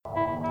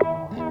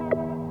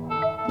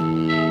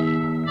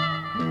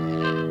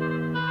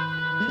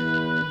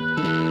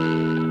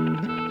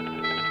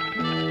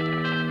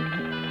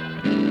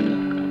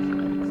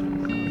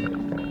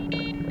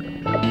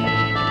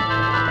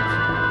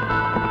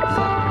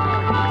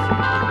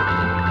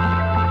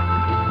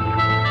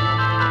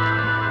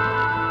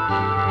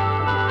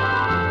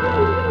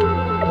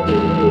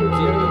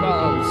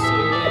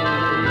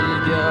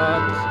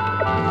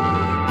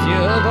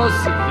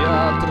Rozniósł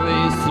wiatr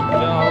i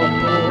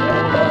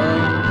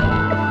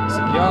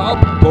zwiał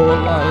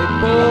pola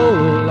i po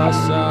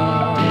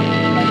lasach.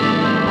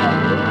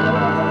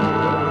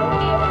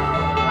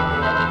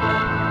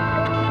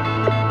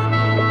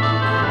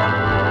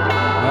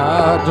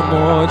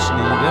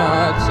 Nadmoćny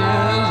wiatr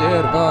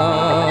się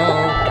rwał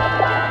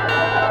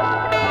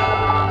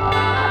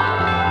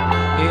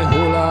i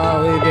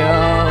hulał i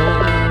wiał,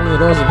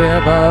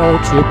 rozwiewał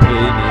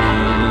czupryni.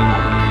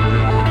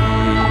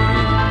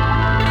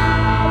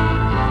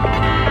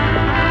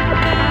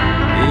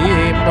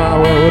 I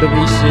małe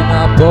urwisy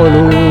na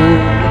polu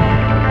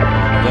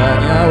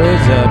ganiały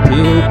za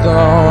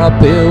piłką, a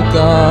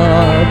piłka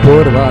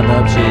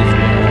porwana przez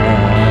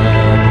wiatr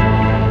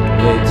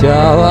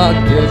leciała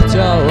gdzie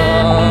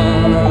chciała.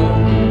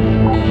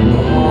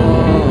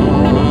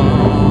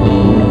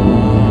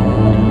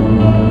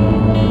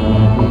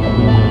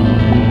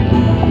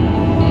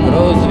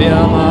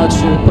 Rozwiana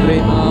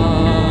czupryna,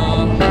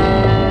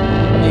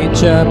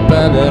 niczym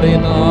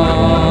peleryna,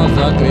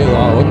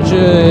 zakryła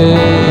oczy